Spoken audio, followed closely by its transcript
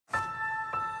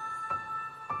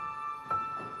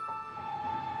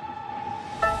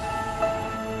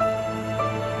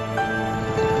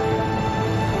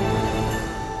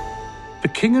The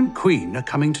King and Queen are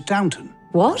coming to Downton.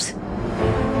 What?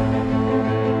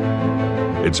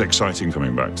 It's exciting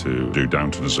coming back to do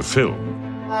Downton as a film.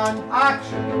 And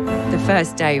action! The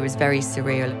first day was very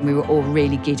surreal. We were all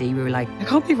really giddy. We were like, I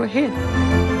can't believe we're here.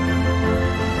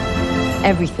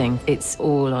 Everything, it's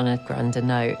all on a grander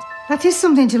note. That is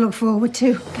something to look forward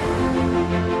to.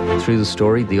 Through the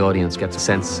story, the audience gets a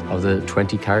sense of the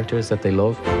 20 characters that they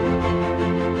love.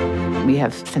 We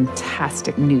have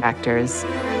fantastic new actors.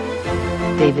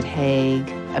 David Haig,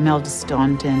 Imelda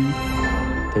Staunton.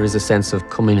 There is a sense of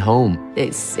coming home.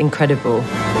 It's incredible.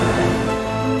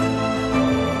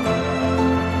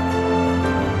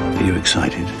 Are you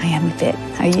excited? I am a bit.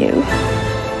 Are you?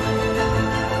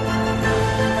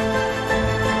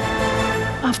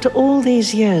 After all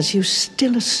these years, you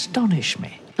still astonish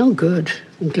me. Oh, good.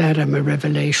 I'm glad I'm a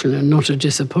revelation and not a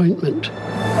disappointment.